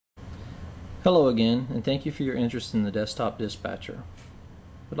Hello again, and thank you for your interest in the desktop dispatcher.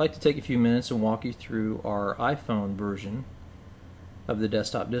 I'd like to take a few minutes and walk you through our iPhone version of the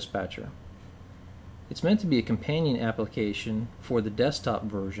desktop dispatcher. It's meant to be a companion application for the desktop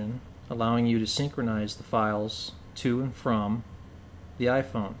version, allowing you to synchronize the files to and from the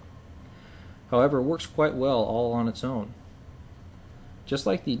iPhone. However, it works quite well all on its own. Just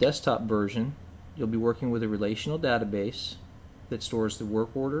like the desktop version, you'll be working with a relational database that stores the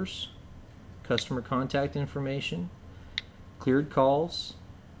work orders, customer contact information, cleared calls,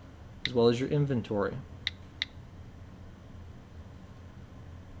 as well as your inventory.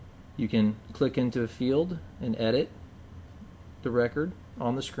 You can click into a field and edit the record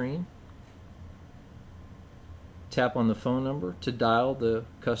on the screen. Tap on the phone number to dial the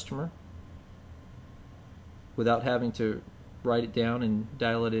customer without having to write it down and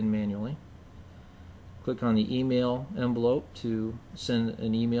dial it in manually. Click on the email envelope to send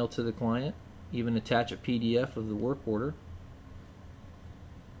an email to the client. Even attach a PDF of the work order.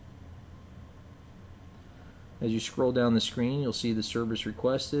 As you scroll down the screen, you'll see the service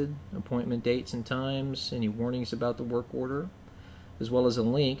requested, appointment dates and times, any warnings about the work order, as well as a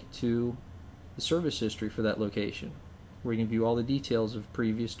link to the service history for that location, where you can view all the details of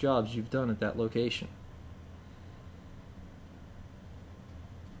previous jobs you've done at that location.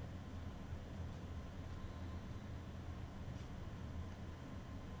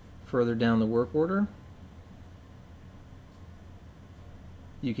 Further down the work order,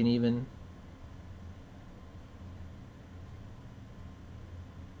 you can even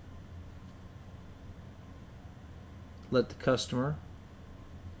let the customer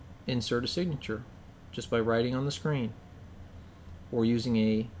insert a signature just by writing on the screen or using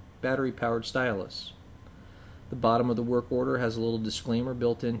a battery-powered stylus. The bottom of the work order has a little disclaimer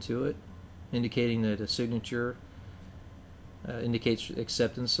built into it indicating that a signature indicates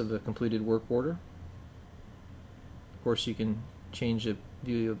acceptance of a completed work order. Of course, you can change the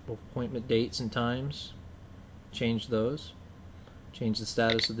view of appointment dates and times, change those, change the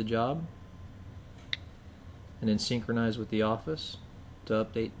status of the job, and then synchronize with the office to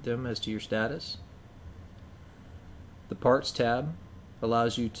update them as to your status. The Parts tab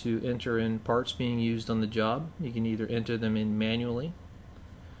allows you to enter in parts being used on the job. You can either enter them in manually,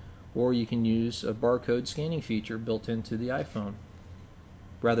 or you can use a barcode scanning feature built into the iPhone.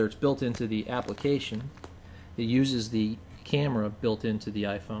 Rather, it's built into the application. It uses the camera built into the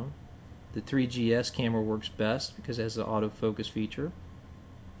iPhone. The 3GS camera works best because it has the autofocus feature.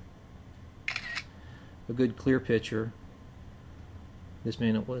 A good clear picture. This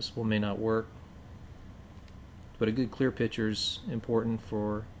may not work, but a good clear picture is important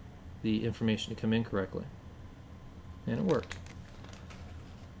for the information to come in correctly. And it worked.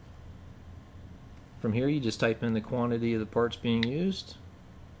 From here, you just type in the quantity of the parts being used,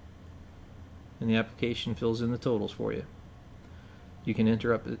 and the application fills in the totals for you. You can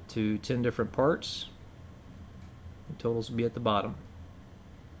enter up to 10 different parts. The totals will be at the bottom.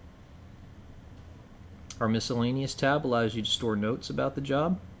 Our miscellaneous tab allows you to store notes about the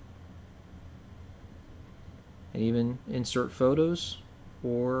job, and even insert photos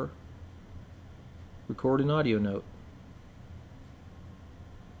or record an audio note.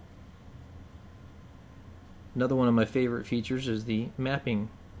 Another one of my favorite features is the mapping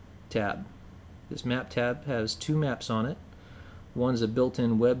tab. This map tab has two maps on it. One's a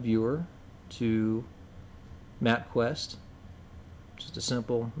built-in web viewer to MapQuest, just a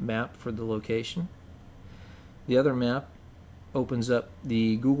simple map for the location. The other map opens up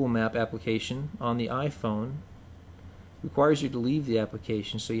the Google Map application on the iPhone. It requires you to leave the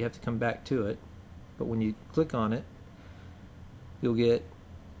application, so you have to come back to it. But when you click on it, you'll get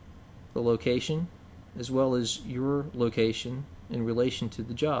the location as well as your location in relation to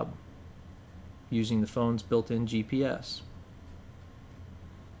the job using the phone's built-in GPS.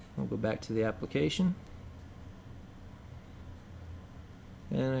 I'll go back to the application,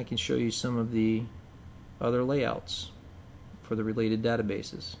 and I can show you some of the other layouts for the related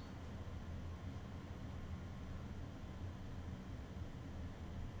databases.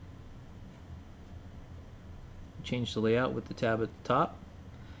 Change the layout with the tab at the top.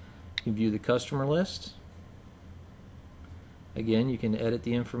 You can view the customer list. Again, you can edit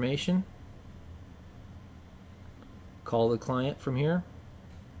the information, call the client from here,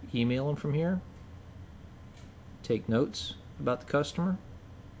 email them from here, take notes about the customer,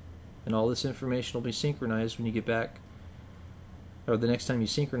 and all this information will be synchronized when you get back, or the next time you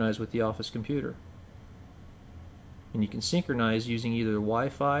synchronize with the office computer. And you can synchronize using either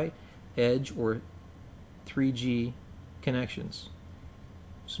Wi-Fi, Edge, or 3G connections.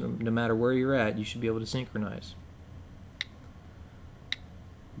 So no matter where you're at, you should be able to synchronize.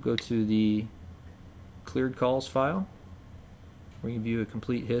 Go to the cleared calls file, where you can view a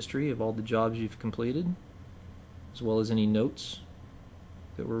complete history of all the jobs you've completed, as well as any notes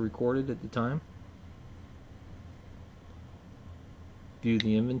that were recorded at the time. View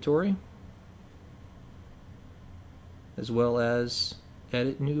the inventory, as well as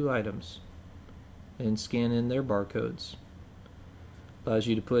edit new items and scan in their barcodes. Allows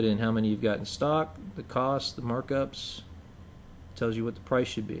you to put in how many you've got in stock, the cost, the markups, tells you what the price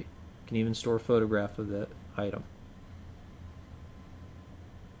should be. You can even store a photograph of that item.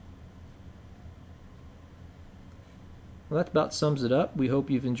 Well, that about sums it up. We hope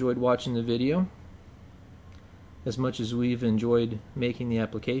you've enjoyed watching the video as much as we've enjoyed making the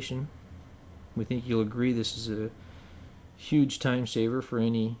application. We think you'll agree this is a huge time saver for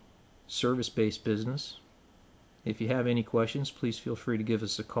any service-based business. If you have any questions, please feel free to give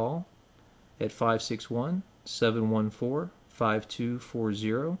us a call at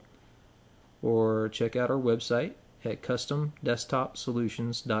 561-714-5240 or check out our website at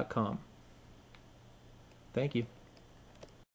customdesktopsolutions.com. Thank you.